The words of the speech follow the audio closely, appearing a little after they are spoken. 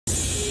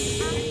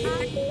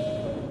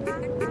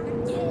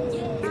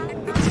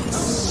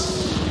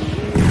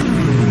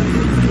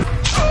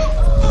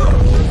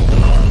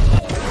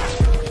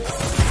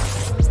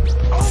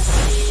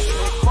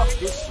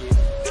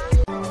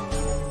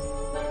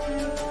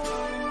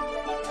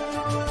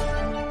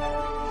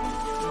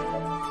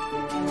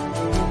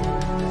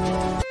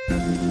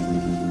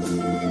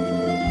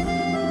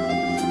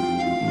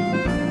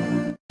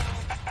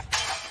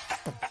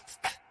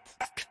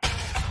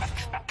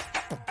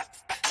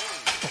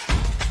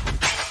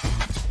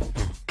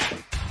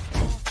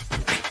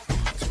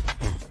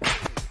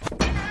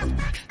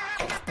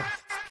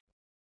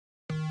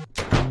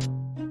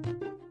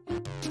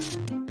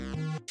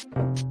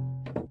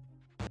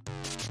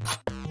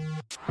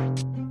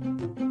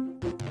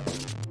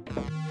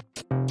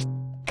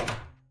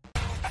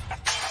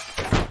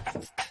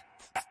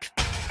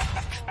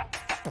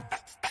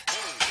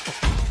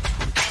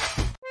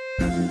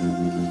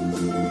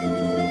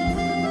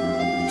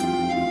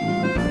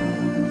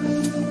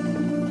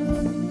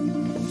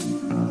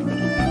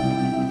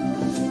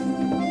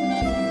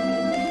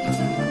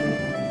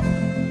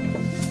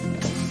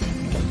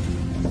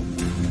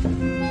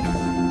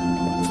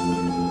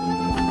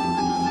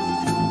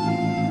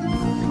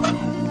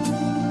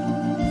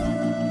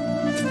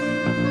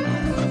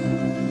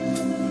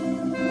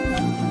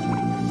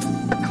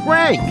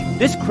crank.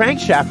 This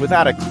crankshaft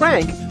without a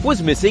crank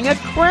was missing a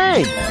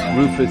crank.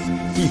 Rufus,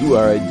 you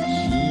are a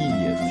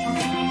genius.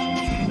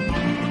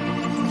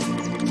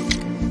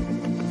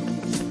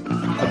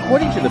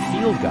 According to the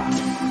field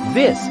guide,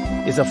 this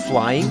is a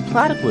flying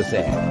platypus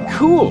egg.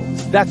 Cool!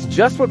 That's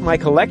just what my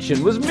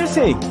collection was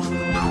missing.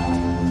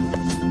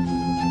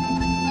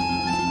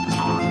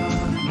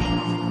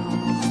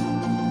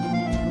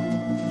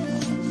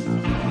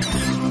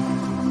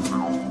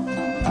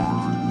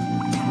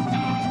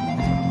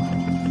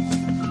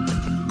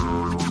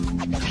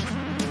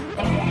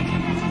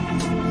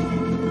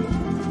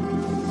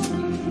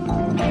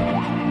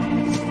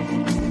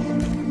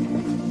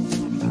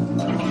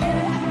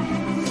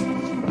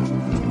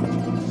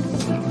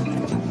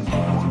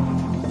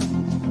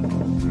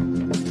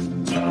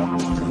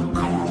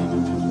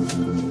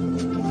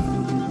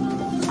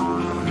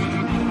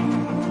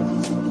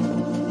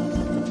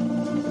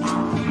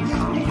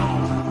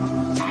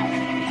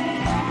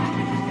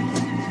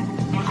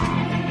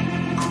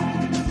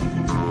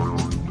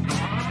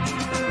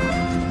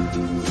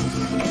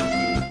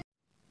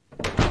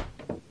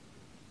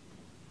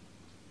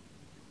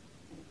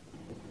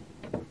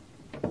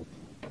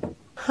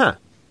 Huh,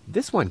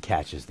 this one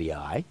catches the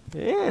eye.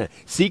 Yeah,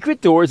 secret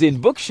doors in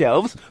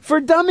bookshelves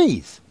for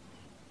dummies.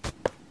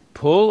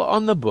 Pull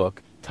on the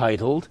book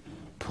titled,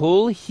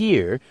 Pull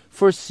Here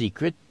for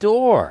Secret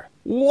Door.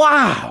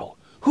 Wow!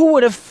 Who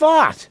would have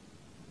thought?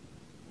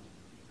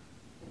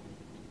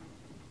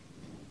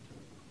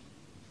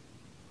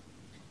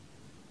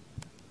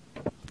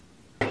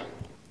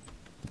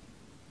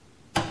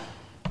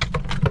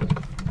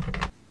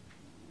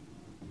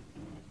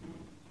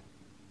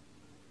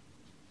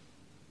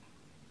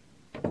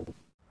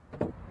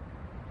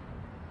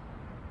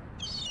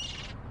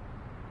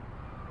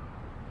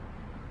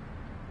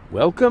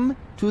 Welcome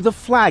to the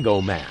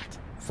Flagomat.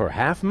 For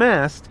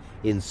half-mast,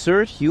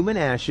 insert human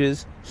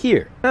ashes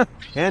here.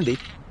 Handy.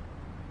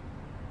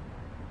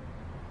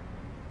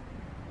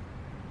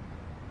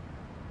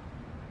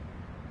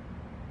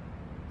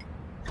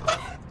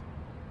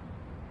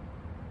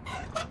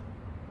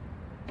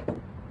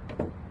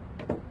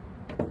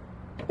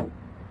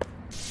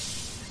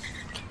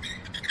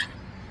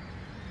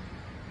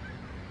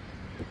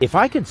 If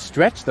I could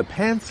stretch the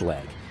pants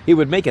leg, it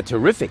would make a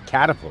terrific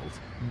catapult.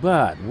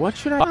 But what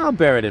should I'll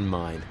bear it in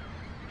mind.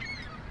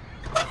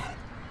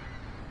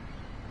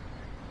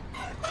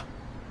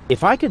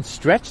 If I could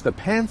stretch the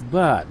pants,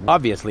 but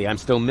obviously I'm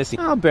still missing.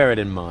 I'll bear it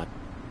in mind.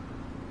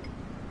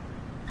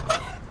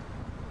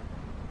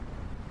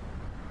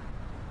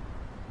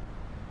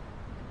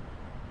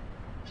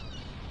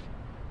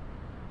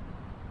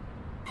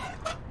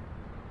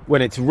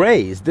 When it's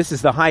raised, this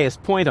is the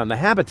highest point on the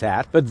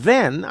habitat, but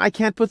then I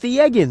can't put the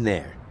egg in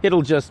there.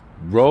 It'll just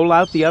roll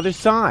out the other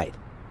side.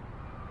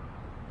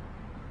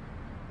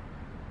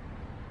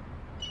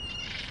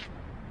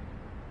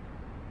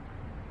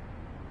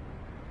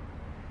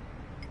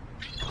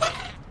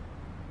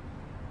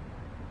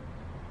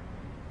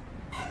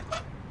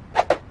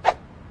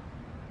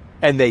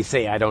 And they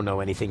say I don't know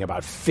anything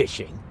about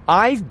fishing.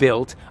 I've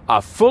built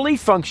a fully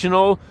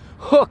functional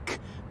hook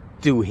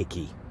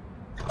doohickey.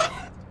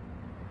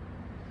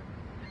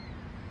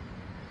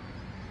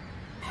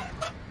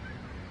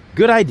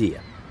 Good idea.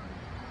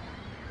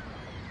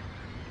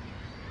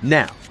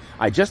 Now,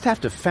 I just have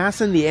to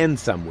fasten the end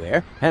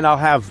somewhere, and I'll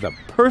have the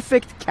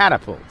perfect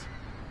catapult.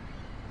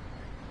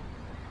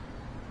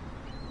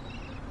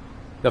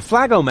 The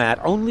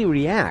Flagomat only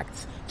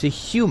reacts to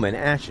human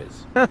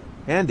ashes. Huh,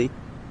 handy.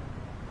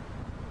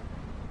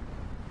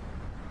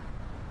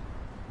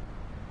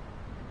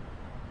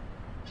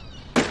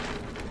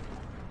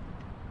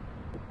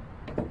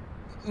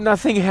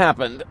 Nothing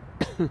happened.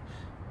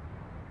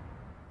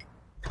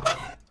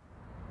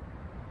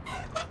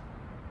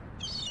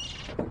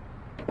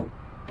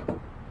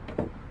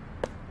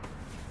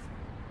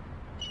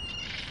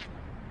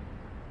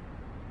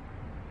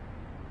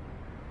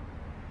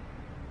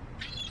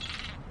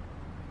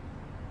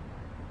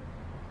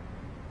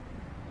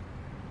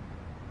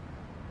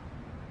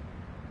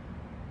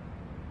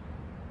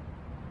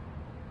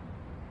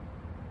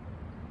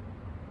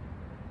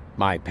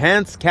 My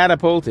pants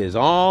catapult is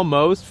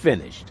almost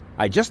finished.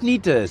 I just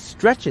need to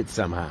stretch it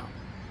somehow.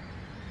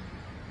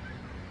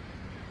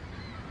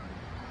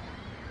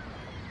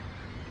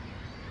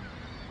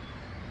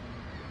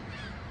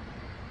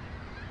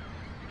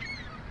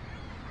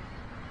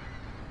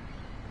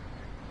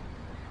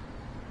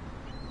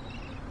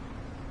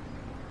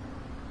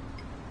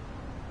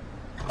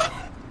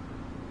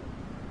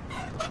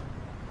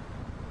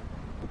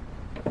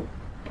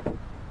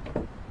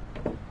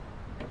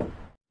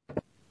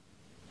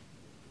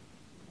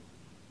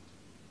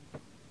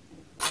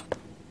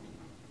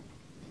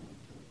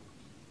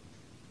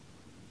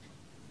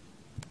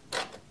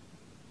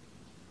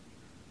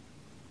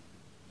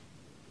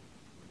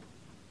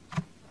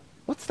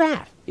 What's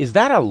that? Is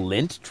that a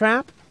lint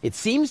trap? It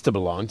seems to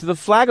belong to the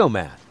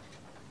Flagomat.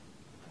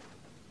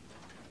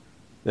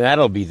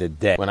 That'll be the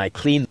day when I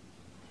clean.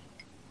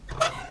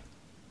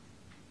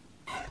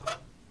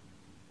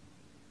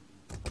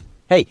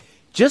 Hey,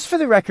 just for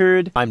the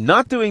record, I'm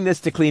not doing this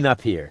to clean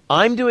up here.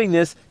 I'm doing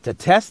this to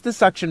test the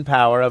suction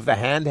power of the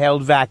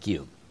handheld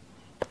vacuum.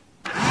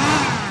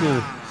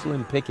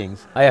 Slim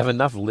pickings. I have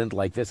enough lint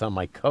like this on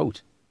my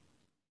coat.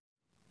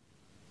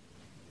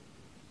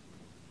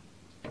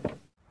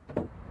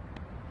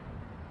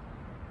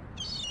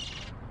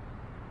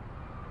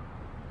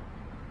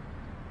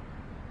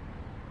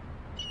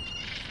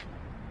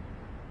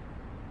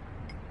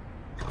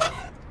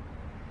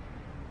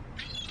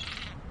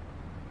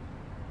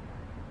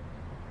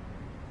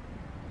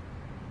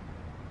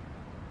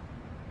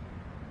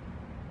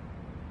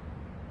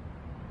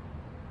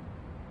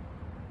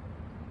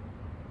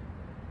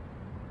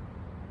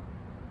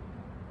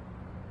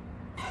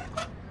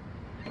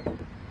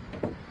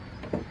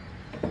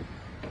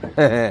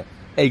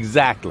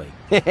 Exactly.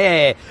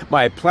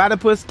 My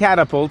platypus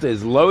catapult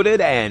is loaded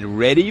and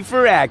ready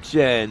for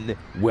action.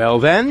 Well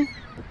then.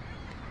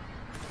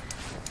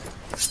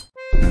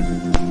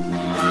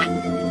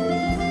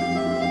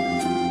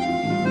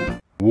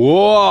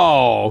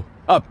 Whoa!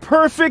 A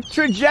perfect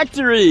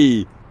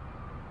trajectory!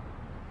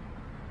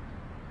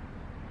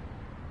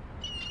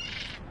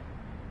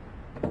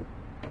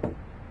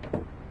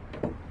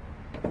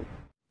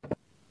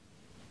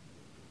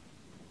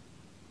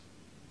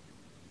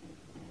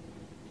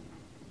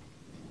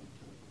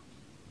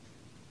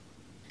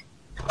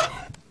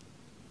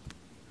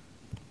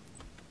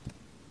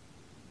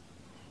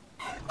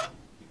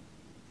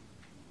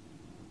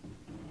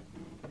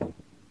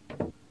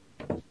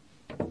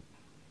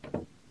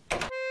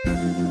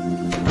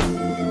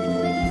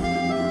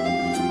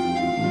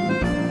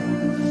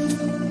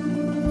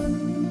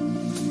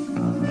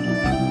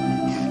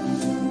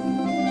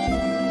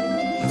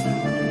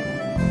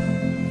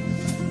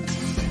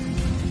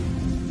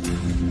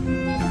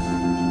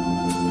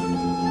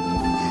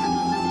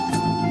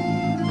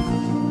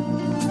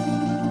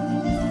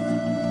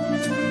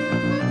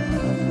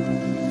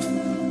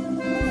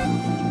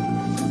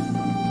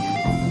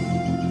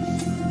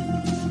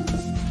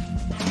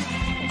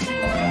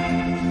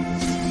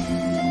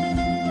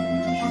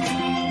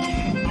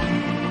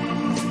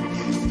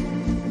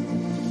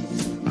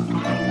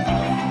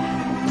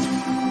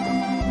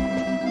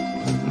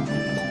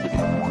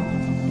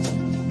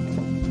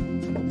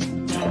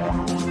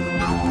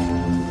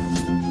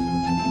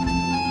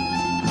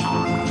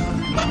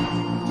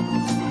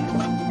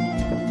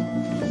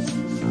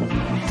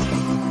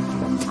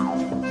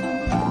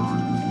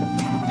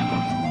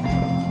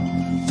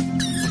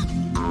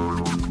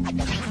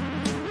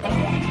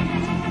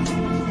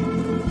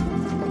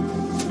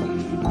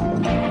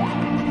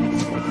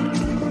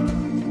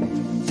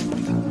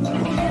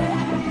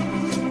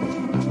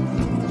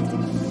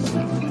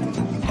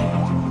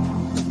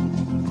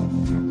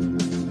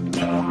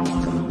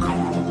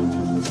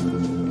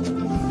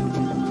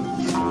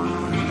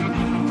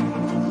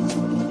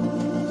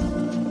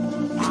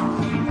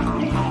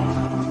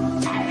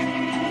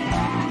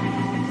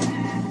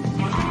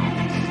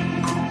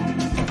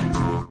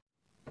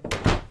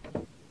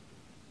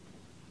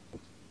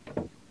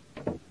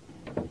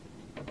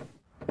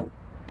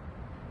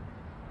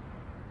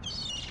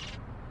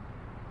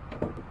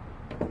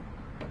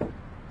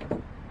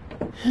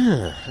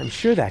 I'm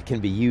sure that can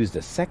be used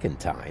a second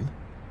time.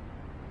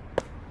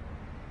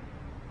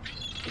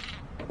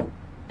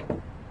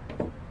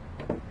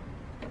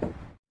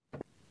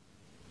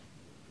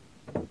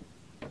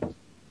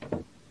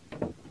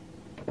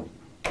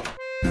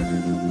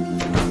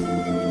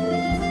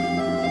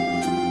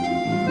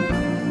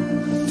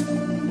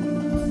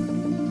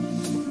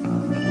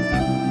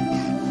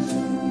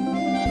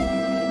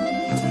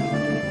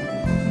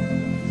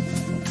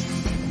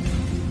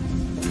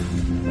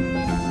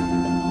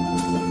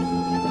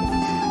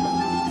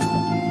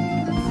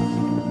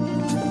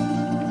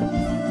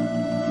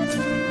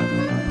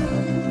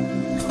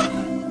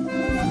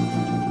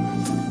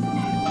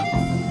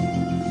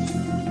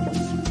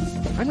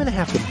 I'm going to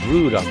have to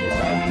brood on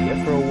this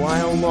idea for a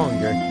while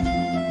longer.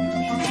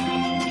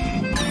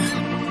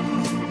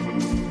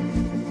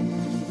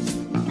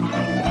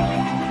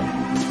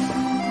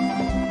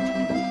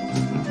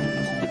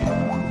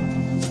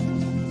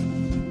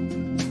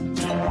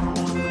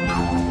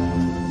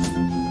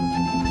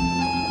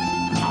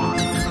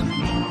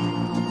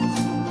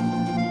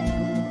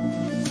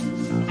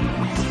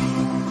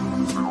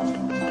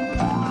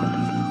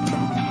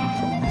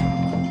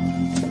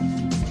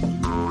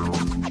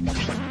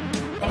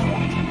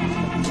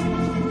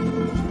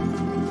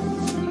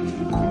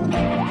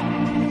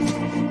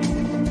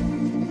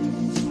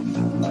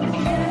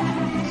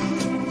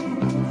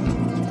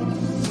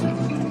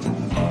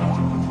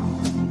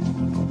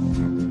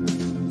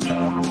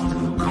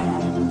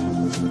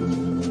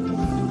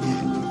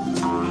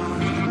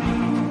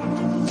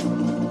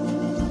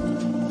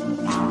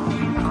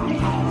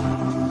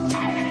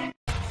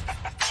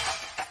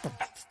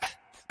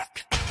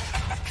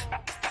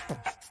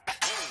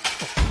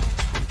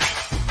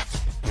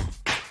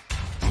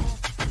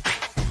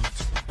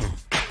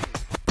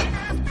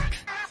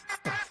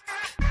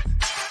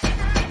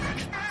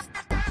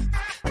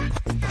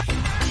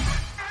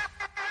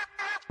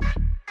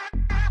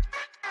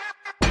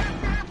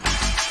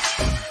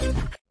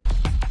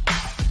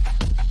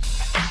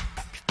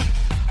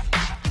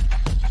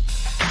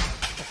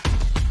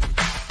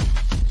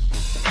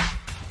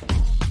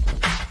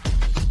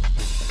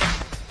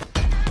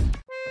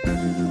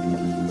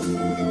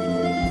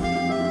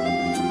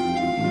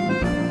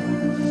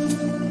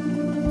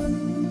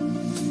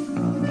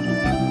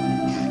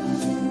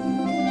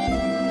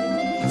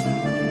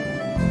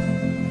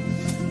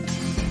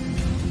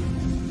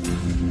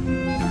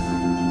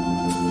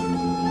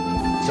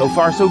 So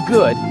far, so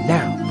good.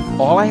 Now,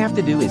 all I have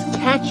to do is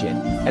catch it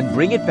and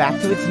bring it back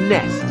to its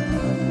nest.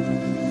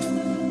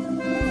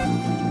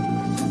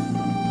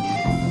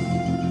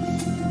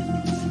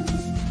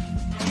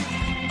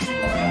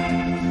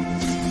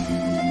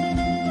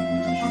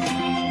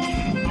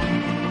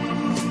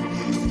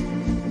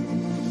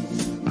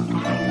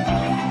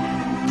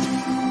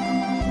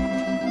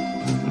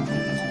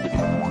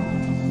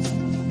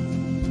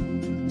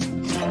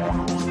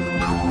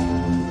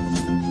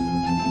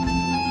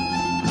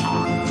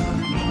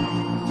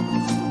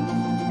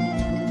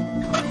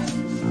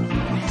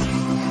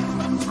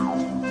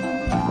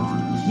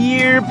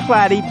 Here,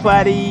 Platty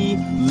Platty,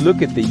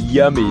 look at the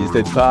yummies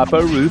that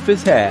Papa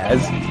Rufus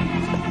has.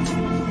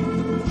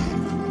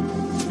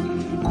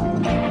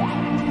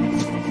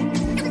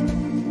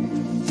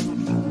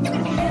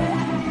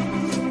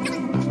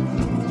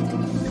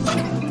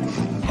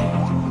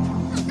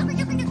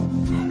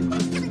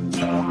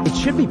 It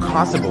should be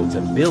possible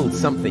to build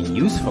something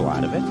useful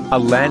out of it. A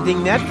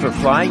landing net for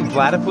flying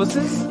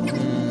platypuses?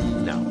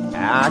 No,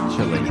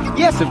 actually.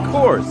 Yes, of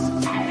course.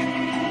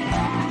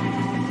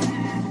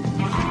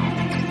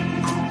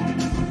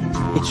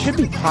 It should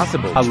be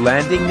possible. A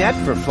landing net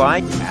for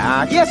flying...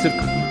 yes, of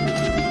course.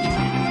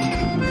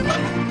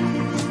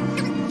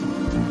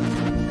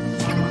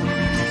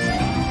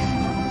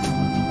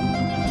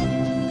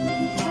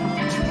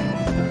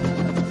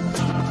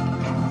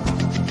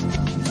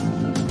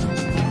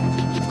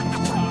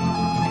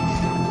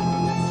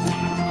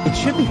 It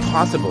should be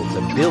possible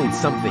to build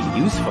something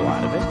useful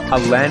out of it.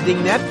 A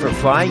landing net for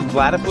flying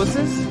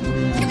platypuses?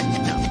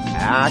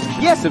 No,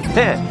 yes, of course.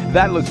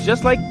 That looks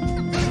just like...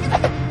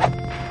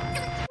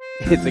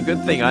 It's a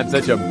good thing I'm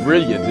such a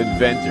brilliant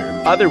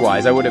inventor.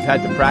 Otherwise, I would have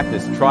had to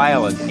practice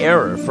trial and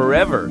error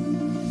forever.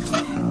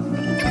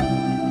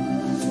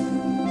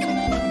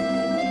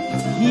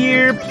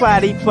 Here,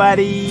 Platty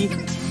Platty.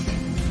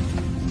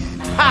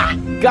 Ha!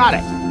 Got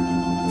it!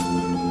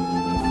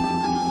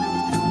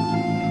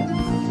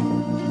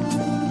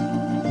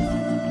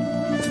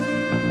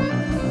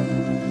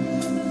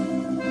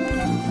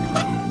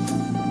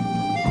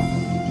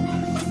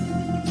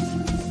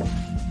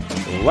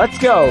 Let's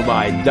go,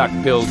 my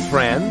duck-billed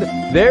friend.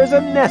 There's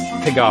a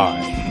nest to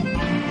guard.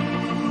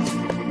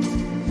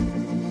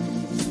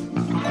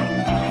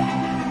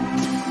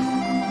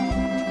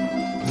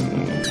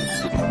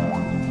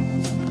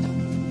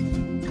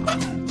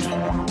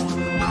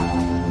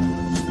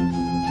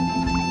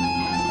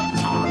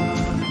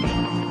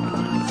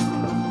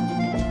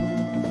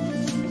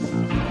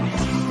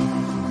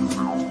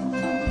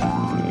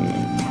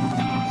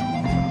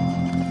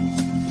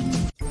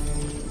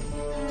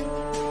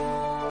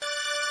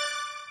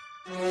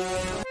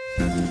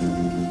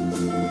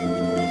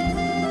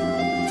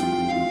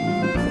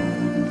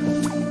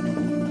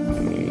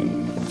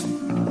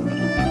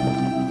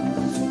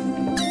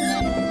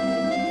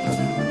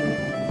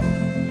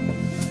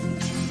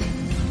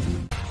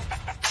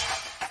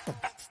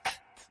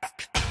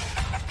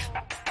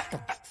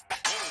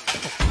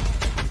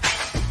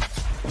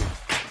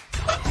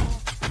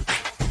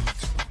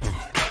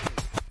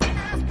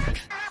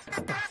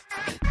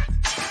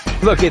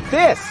 Look at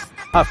this!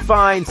 A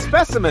fine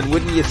specimen,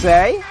 wouldn't you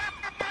say?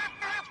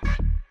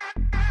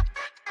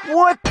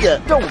 What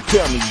the? Don't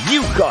tell me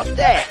you caught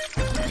that!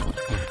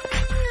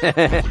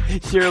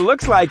 Sure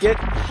looks like it.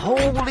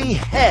 Holy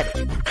heck!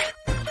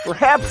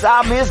 Perhaps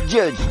I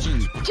misjudged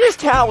you.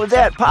 Just how is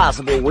that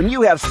possible when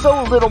you have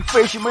so little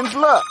fisherman's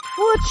luck?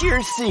 What's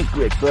your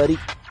secret, buddy?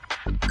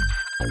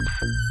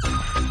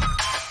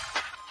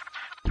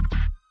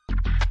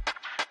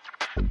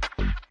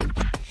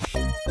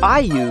 I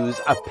use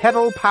a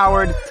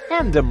pedal-powered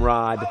tandem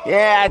rod.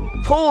 Yeah,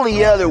 pull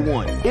the other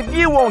one. If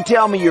you won't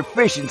tell me your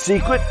fishing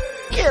secret,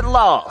 get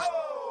lost.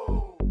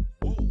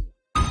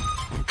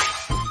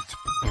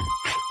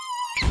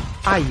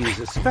 I use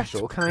a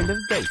special kind of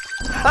bait.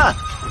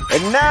 Ha!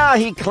 And now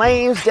he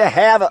claims to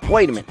have a...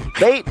 Wait a minute.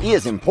 Bait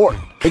is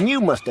important. And you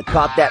must have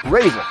caught that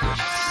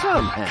razorfish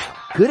somehow.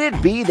 Could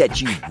it be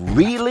that you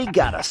really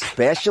got a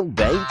special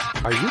bait?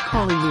 Are you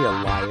calling me a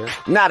liar?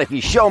 Not if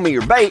you show me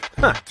your bait.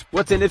 Huh,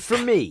 what's in it for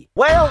me?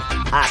 Well,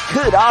 I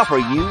could offer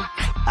you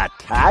a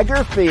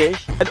tiger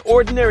fish. An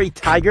ordinary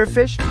tiger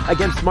fish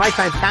against my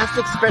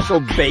fantastic special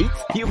bait?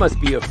 You must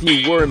be a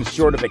few worms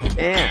short of a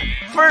can.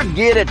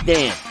 Forget it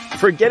then.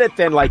 Forget it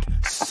then, like,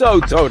 so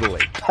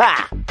totally.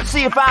 Ha!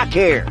 See if I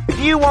care. If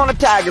you want a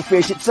tiger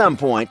fish at some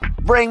point,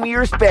 bring me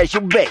your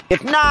special bait.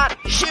 If not,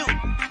 shoot!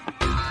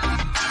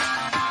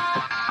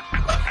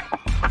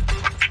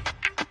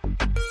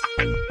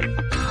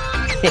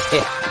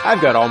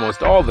 I've got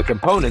almost all the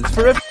components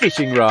for a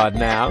fishing rod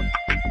now.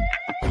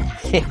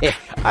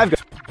 I've got...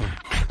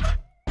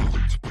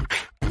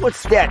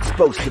 What's that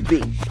supposed to be?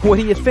 What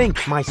do you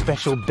think? My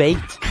special bait,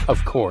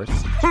 of course.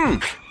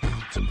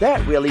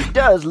 That really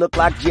does look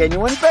like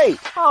genuine bait.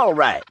 All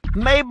right,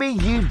 maybe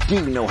you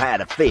do know how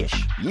to fish.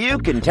 You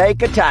can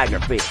take a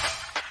tiger fish.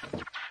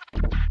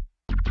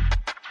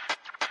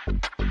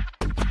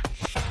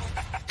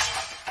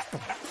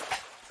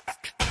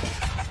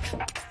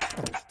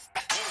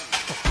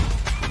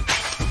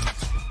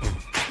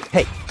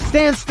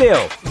 stand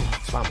still.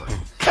 Bummer.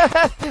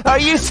 Are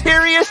you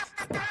serious?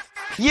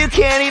 You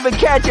can't even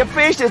catch a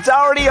fish that's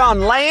already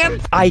on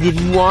land? I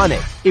didn't want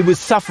it. It was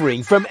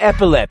suffering from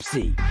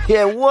epilepsy.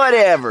 Yeah,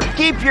 whatever.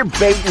 Keep your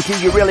bait until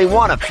you really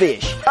want a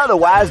fish.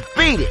 Otherwise,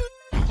 beat it.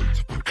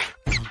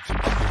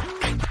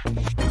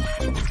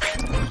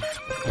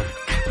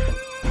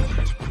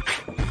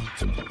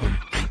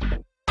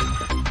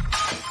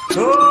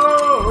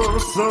 Oh,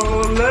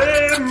 sole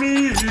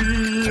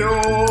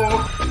mio.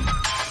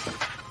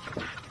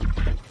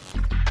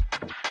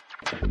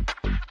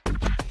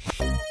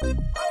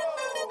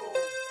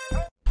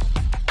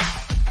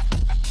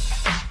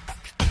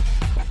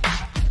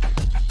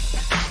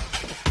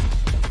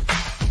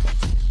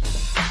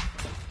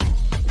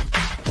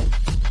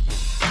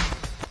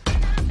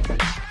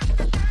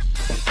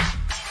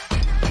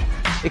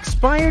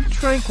 Expired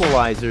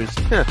tranquilizers.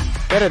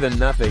 Better than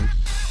nothing.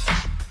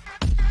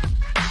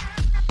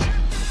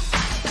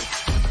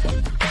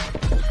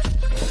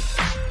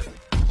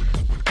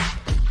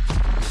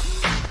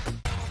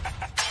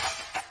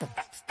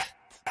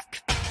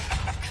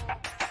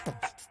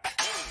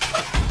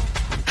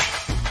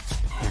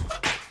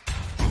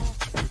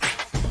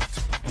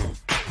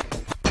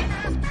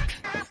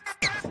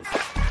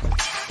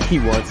 He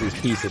wants his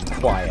peace and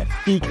quiet.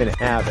 He can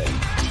have it.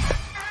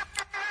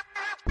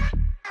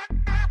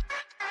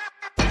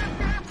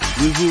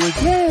 Woo-hoo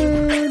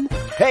again.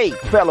 Hey,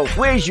 fellow,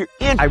 where's your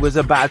I was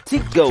about to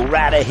Go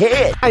right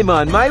ahead. I'm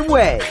on my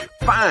way.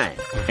 Fine.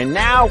 And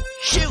now,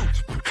 shoot.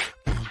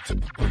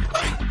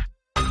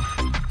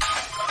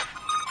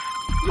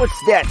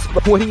 What's that?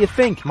 What do you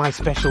think, my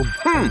special...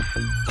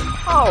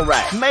 All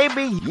right,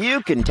 maybe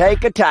you can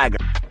take a tiger.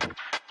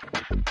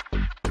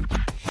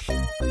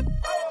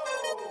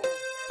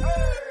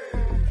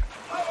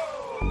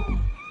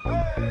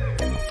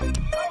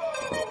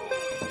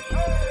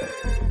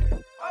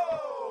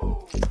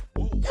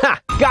 Ha!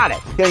 Got it!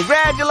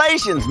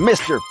 Congratulations,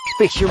 Mr.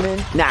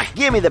 Fisherman. Now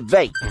give me the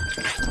bait.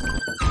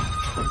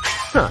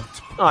 Huh.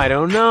 I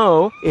don't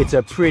know. It's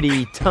a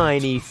pretty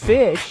tiny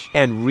fish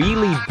and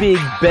really big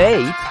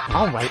bait.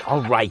 All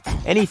right.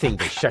 Anything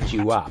to shut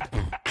you up.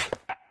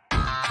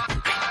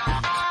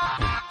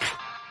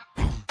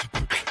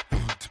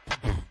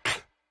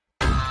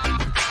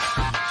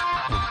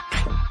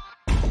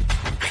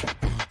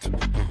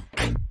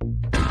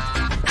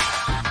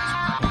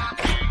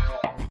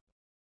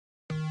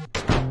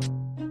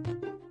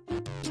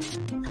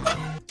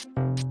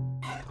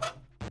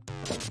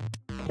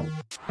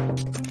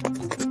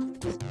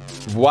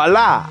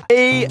 Voila!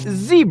 A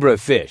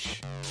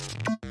zebrafish.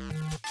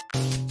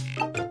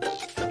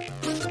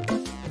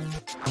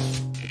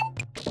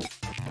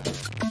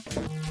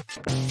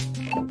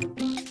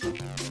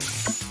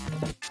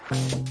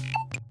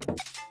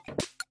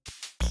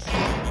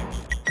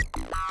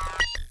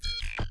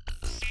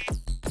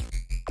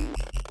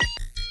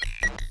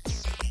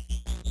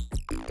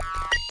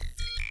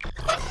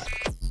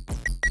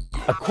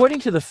 According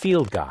to the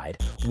field guide,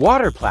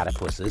 water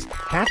platypuses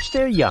hatch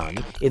their young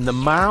in the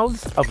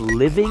mouths of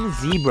living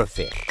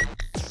zebrafish.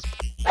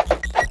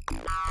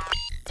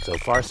 So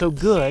far, so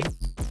good.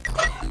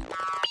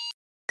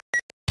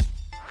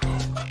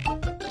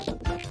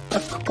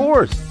 Of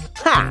course!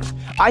 Ha!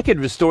 I could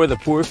restore the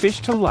poor fish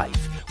to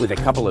life with a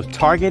couple of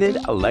targeted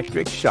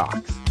electric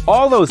shocks.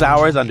 All those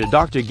hours under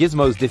Dr.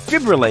 Gizmo's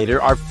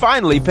defibrillator are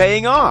finally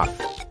paying off.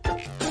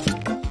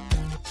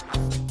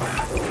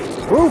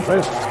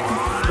 Rufus,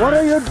 what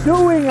are you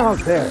doing out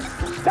there?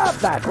 Stop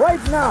that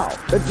right now!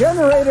 The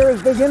generator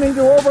is beginning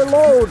to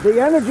overload. The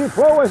energy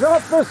flow is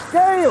off the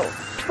scale.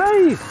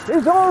 Space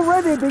is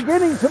already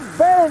beginning to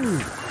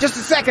bend. Just a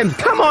second.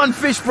 Come on,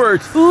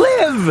 fishbirds.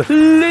 Live!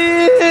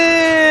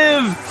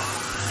 Live!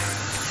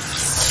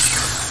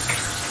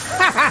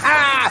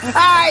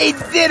 I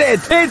did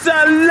it! It's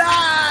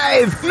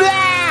alive!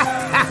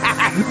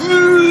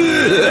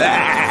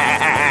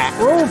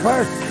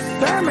 Rufus,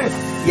 damn it!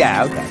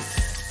 Yeah, okay.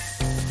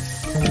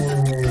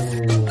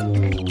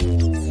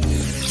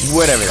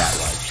 Whatever that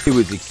was. It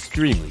was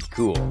extremely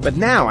cool. But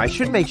now I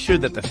should make sure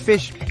that the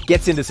fish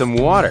gets into some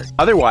water.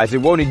 Otherwise, it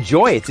won't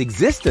enjoy its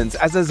existence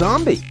as a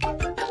zombie.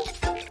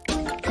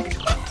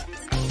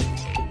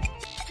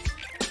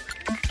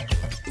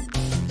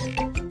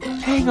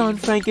 Hang on,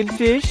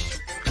 Frankenfish.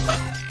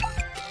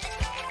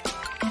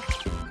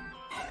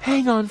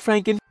 Hang on,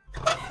 Franken.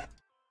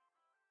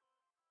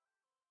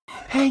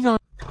 Hang on.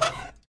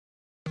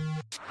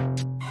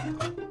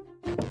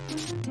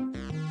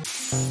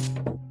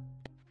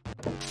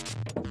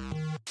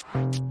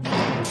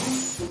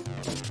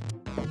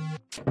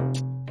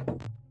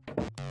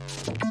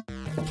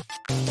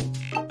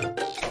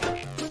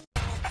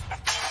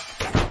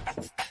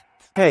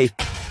 Hey,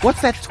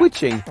 what's that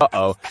twitching?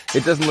 Uh-oh,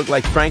 it doesn't look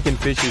like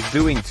Frankenfish is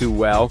doing too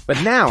well.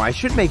 But now I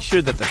should make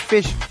sure that the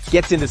fish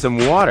gets into some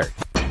water.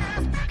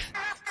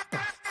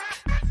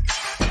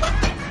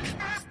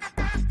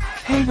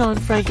 Hang on,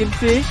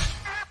 Frankenfish.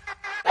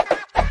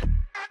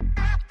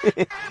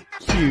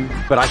 Cute.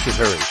 But I should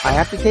hurry. I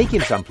have to take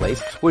him someplace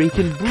where he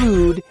can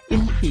brood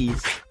in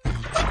peace.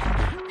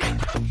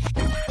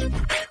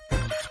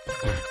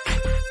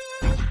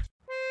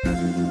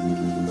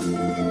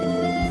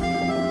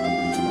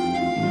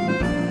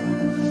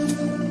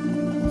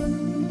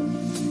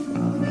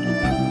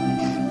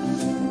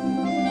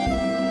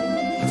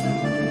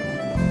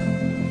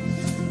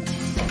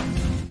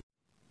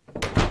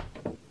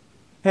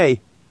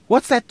 Hey,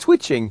 what's that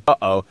twitching?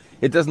 Uh-oh,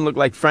 it doesn't look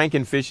like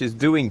Frankenfish is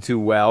doing too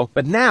well.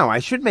 But now I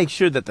should make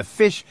sure that the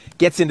fish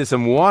gets into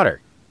some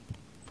water.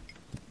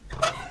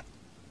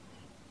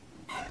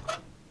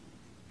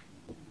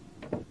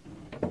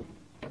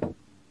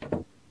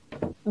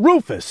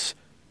 Rufus,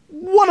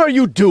 what are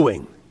you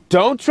doing?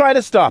 Don't try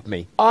to stop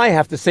me. I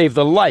have to save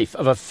the life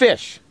of a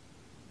fish.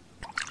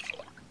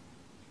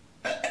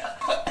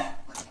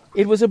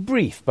 It was a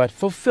brief but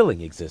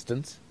fulfilling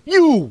existence.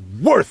 You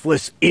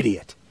worthless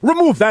idiot!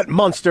 Remove that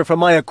monster from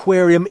my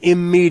aquarium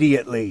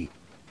immediately!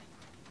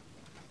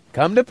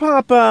 Come to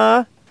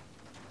Papa!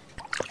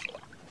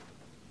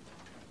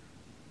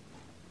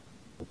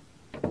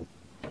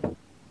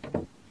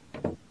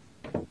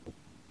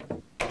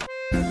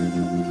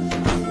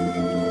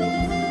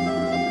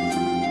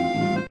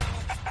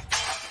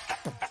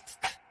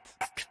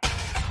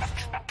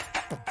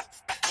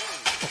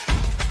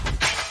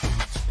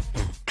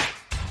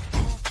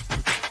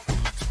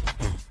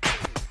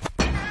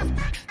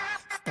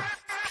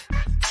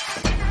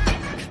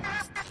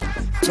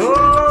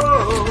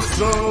 Oh,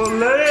 sole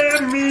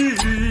mio.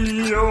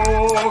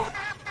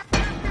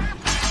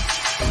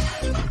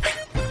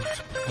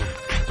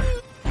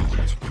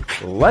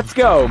 Let's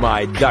go,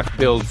 my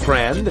duck-billed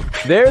friend.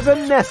 There's a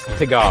nest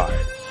to guard.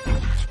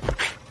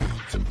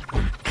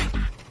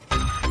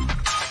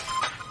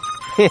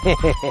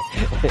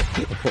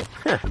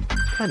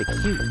 Kind of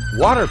cute.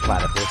 Water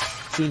platypus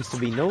seems to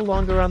be no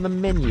longer on the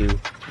menu.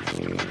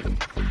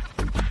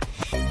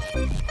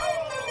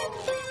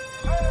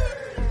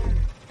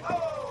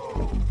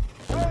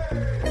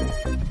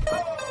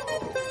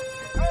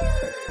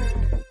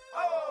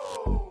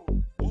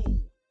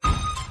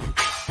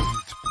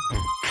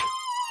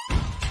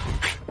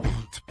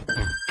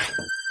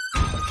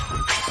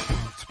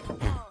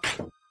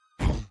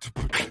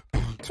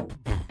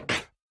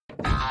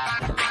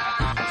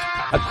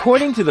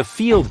 According to the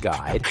field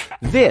guide,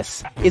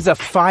 this is a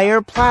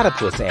fire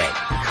platypus egg.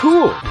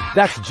 Cool!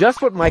 That's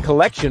just what my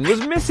collection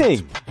was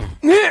missing.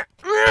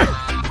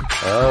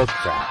 Oh,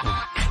 crap.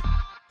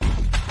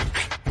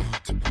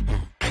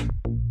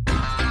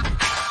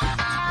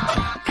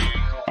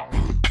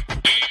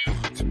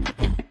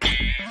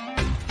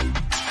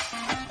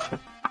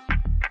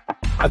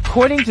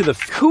 According to the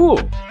cool,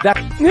 that...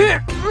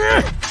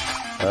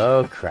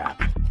 Oh,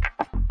 crap.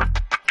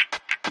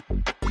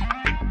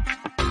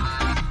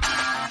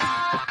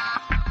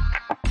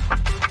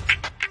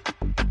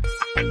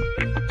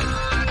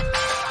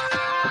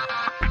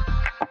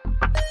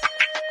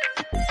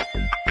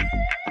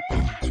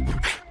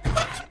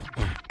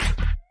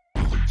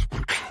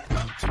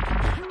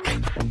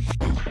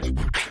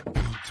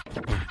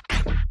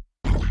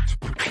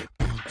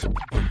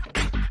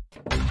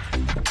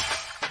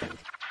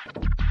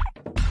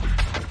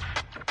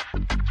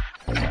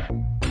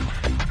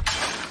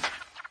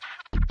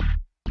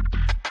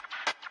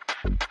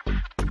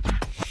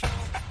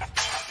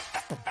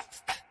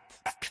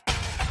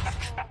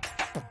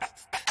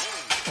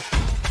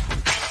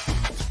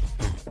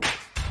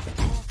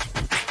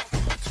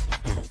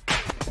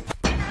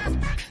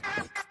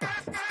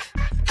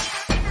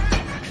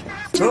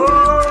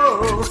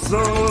 Oh,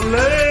 sole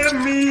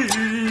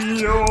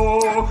mio.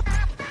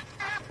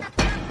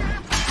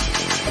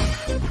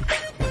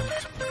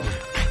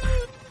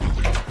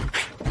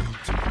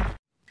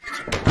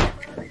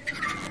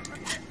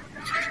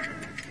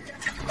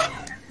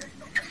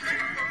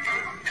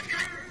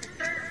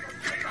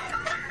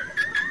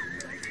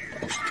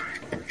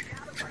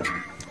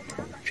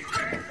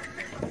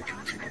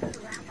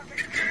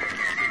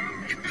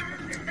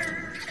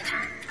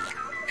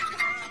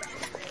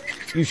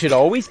 You should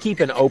always keep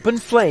an open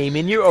flame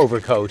in your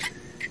overcoat.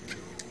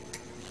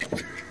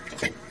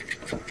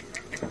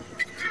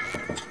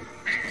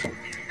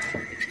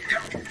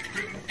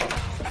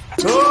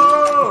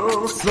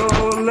 Oh,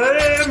 sole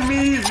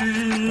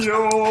mio.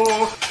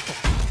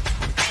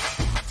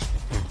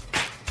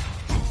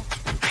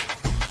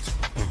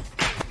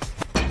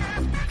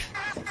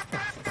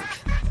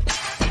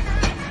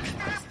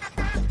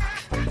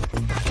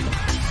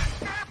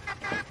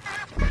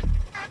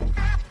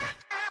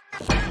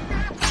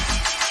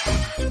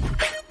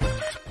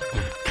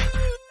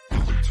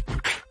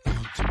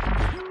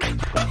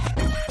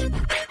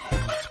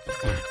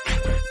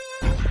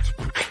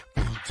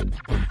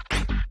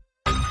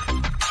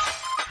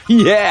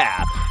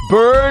 Yeah!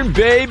 Burn,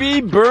 baby,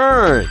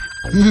 burn!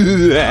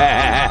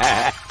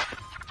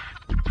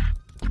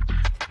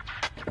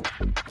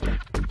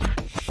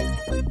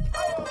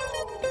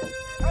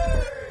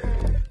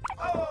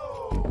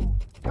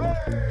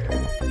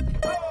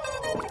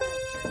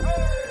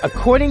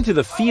 According to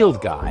the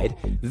field guide,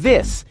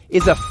 this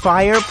is a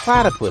fire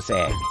platypus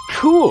egg.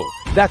 Cool!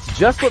 That's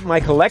just what my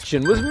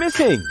collection was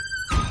missing.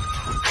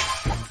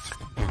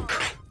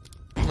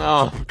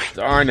 Oh,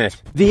 darn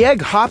it. The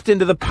egg hopped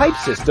into the pipe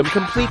system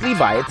completely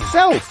by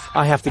itself.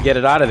 I have to get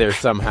it out of there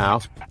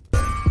somehow.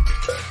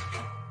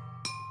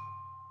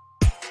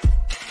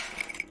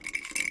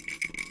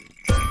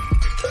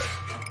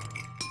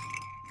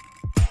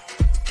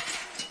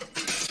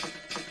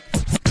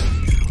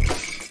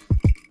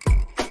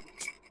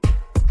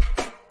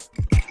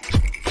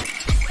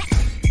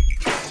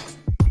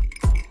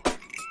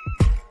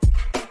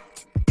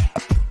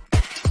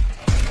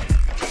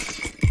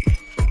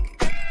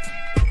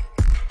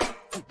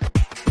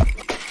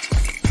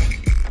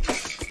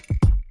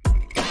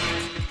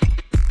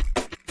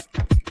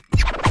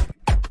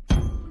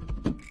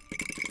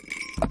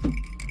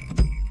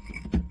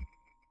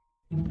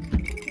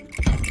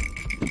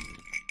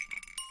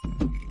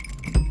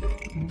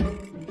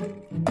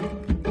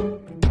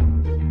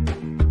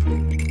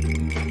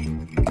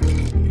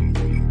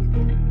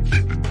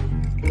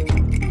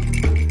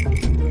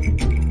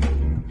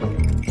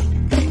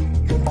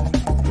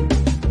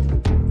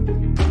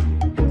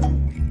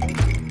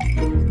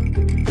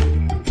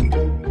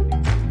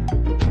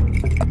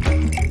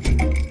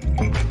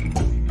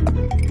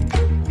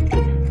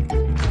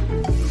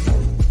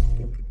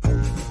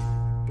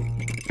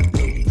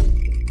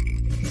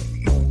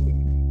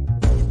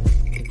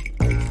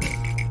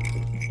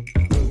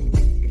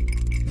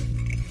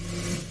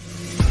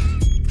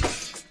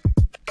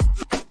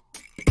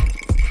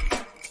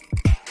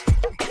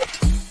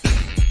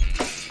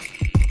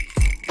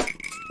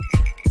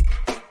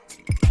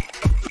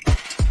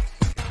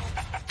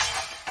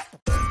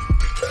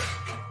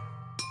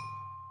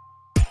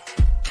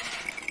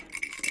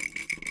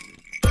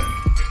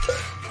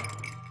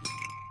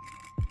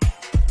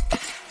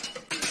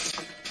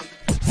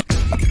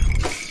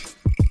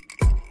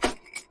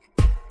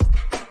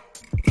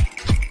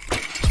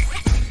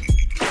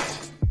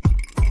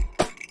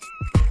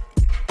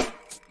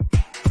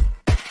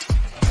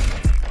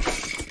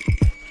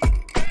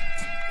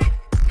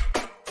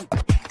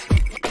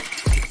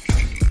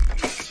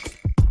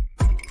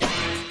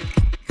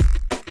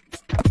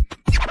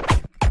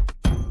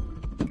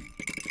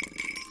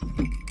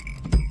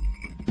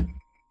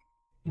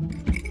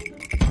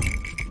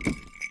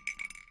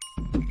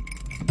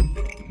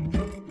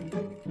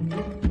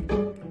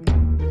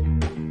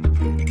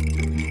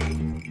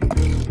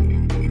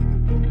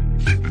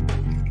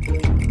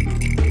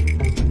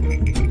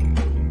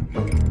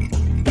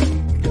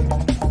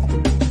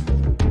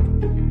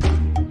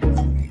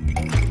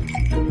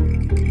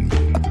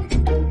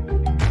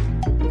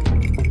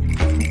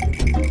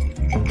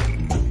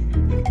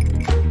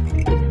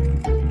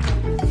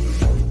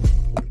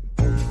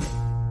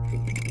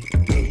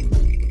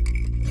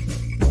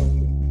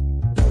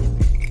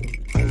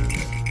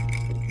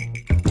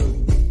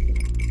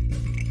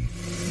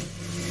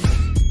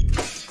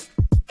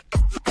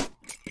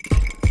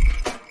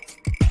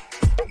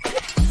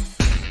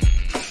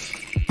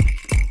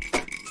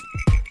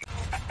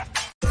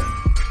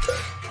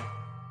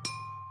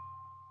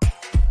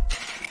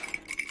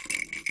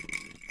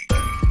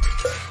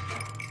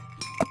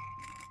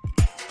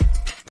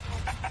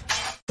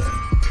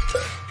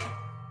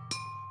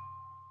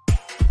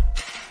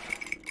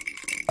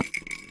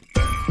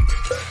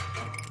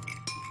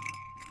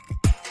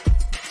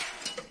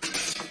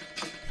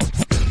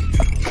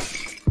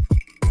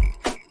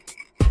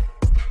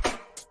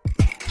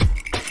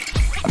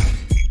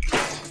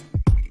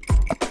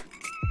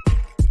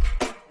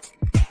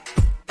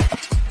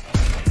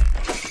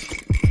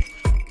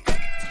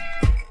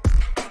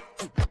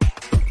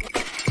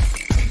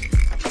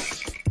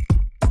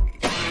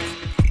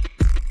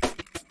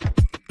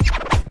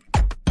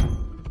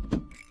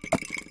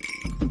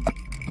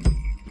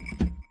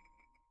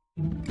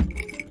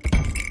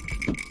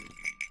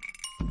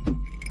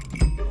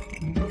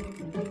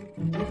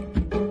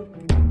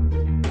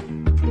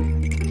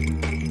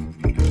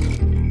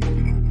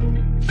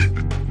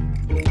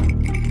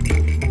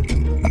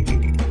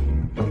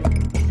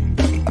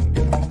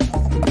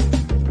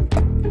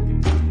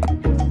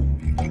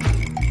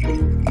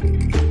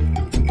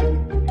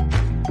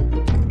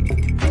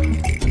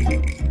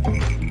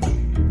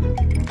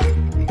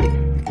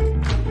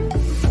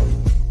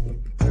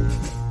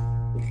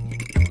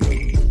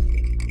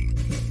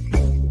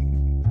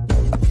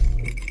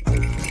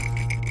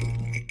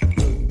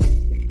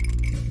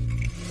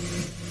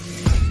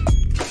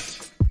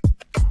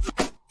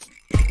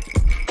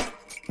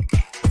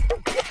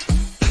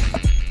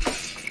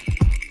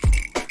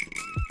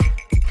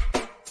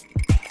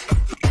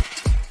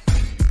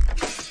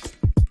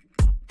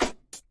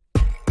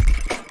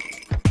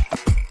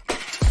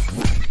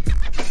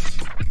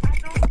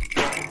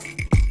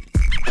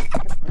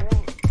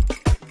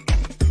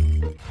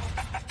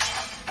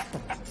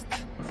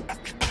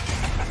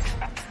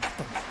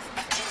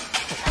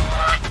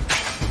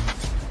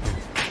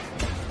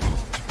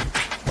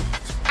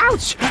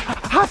 Ouch!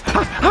 Hot,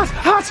 hot, hot,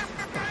 hot!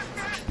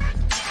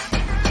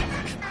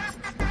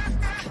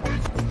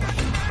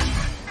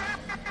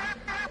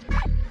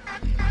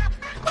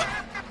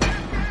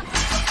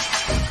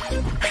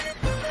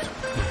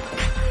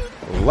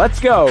 Let's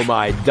go,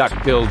 my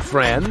duck-billed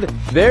friend.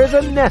 There's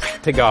a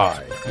nest to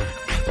guard.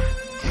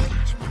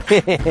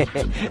 Kind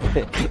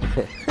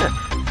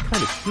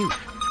of cute.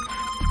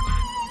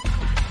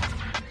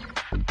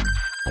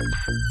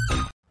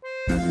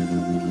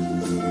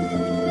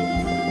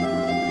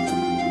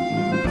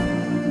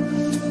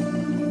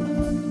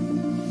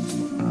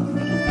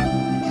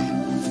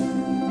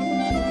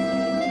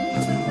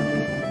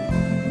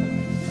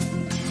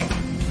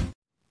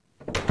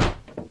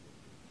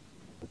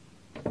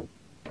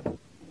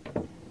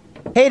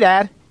 Hey,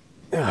 Dad.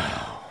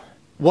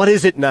 What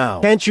is it now?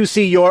 Can't you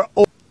see your...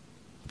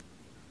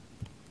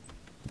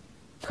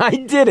 I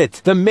did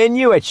it! The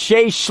menu at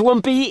Chez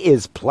Schlumpy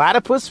is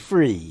platypus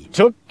free.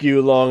 Took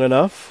you long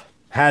enough.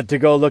 Had to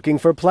go looking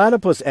for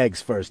platypus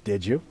eggs first,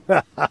 did you?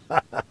 Ha ha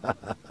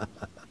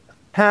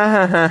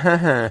ha ha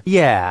ha.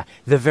 Yeah,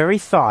 the very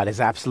thought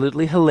is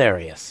absolutely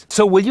hilarious.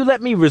 So will you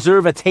let me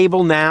reserve a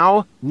table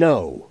now?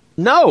 No.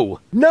 No!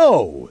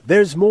 No!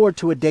 There's more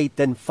to a date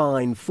than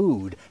fine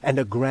food and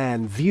a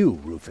grand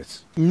view,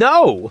 Rufus.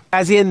 No!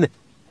 As in,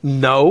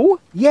 no?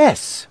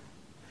 Yes.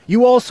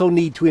 You also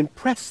need to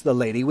impress the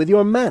lady with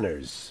your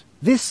manners.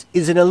 This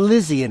is an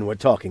Elysian we're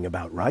talking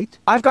about, right?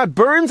 I've got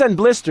burns and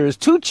blisters,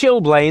 2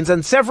 chilblains,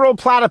 and several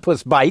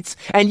platypus bites,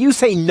 and you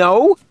say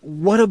no?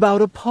 What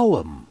about a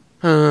poem?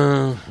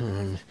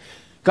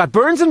 Got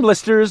burns and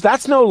blisters,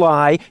 that's no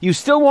lie. You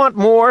still want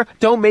more?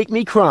 Don't make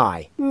me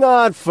cry.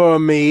 Not for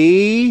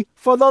me.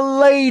 For the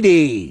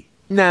lady.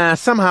 Nah,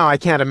 somehow I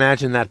can't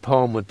imagine that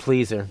poem would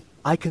please her.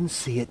 I can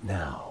see it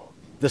now.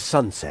 The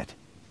sunset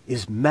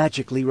is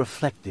magically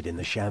reflected in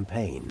the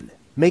champagne,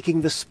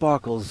 making the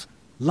sparkles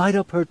light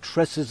up her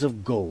tresses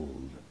of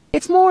gold.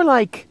 It's more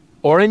like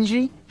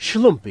orangey.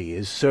 Schlumpy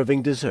is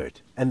serving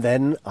dessert, and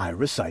then I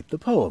recite the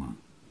poem.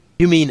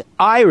 You mean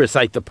I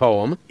recite the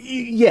poem?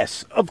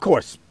 Yes, of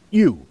course.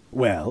 You.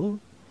 Well,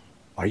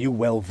 are you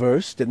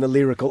well-versed in the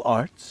lyrical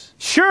arts?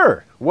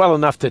 Sure, well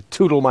enough to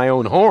tootle my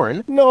own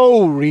horn.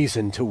 No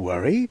reason to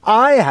worry.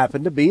 I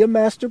happen to be a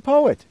master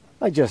poet.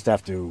 I just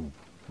have to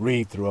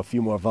read through a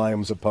few more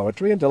volumes of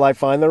poetry until I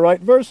find the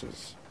right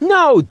verses.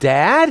 No,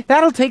 Dad,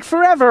 that'll take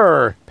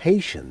forever.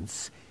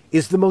 Patience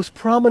is the most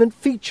prominent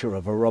feature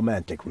of a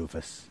romantic,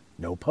 Rufus.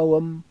 No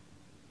poem,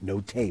 no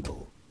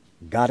table.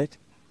 Got it?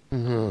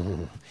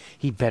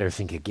 He'd better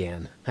think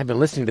again. I've been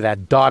listening to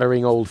that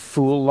doddering old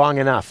fool long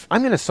enough.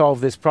 I'm going to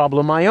solve this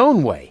problem my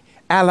own way,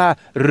 a la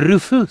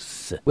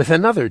Rufus, with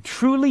another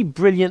truly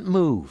brilliant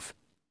move.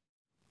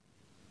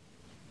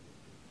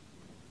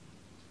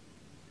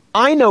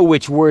 I know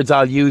which words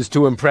I'll use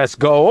to impress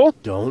Goal.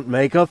 Don't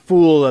make a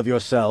fool of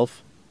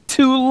yourself.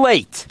 Too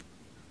late.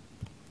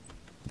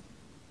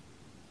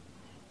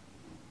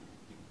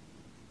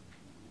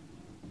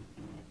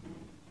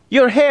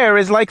 Your hair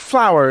is like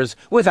flowers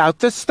without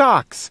the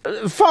stalks.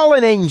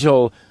 Fallen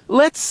angel,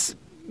 let's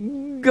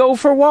go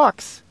for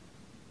walks.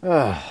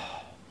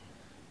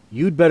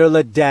 You'd better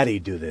let Daddy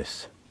do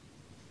this.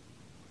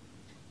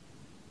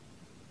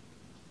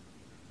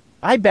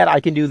 I bet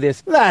I can do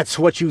this. That's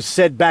what you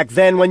said back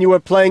then when you were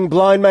playing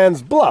blind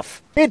man's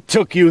bluff. It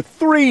took you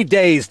 3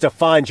 days to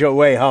find your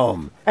way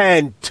home,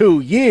 and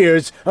 2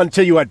 years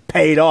until you had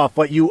paid off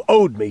what you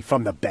owed me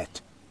from the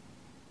bet.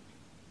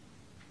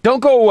 Don't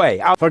go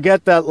away.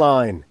 Forget that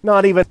line.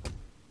 Not even...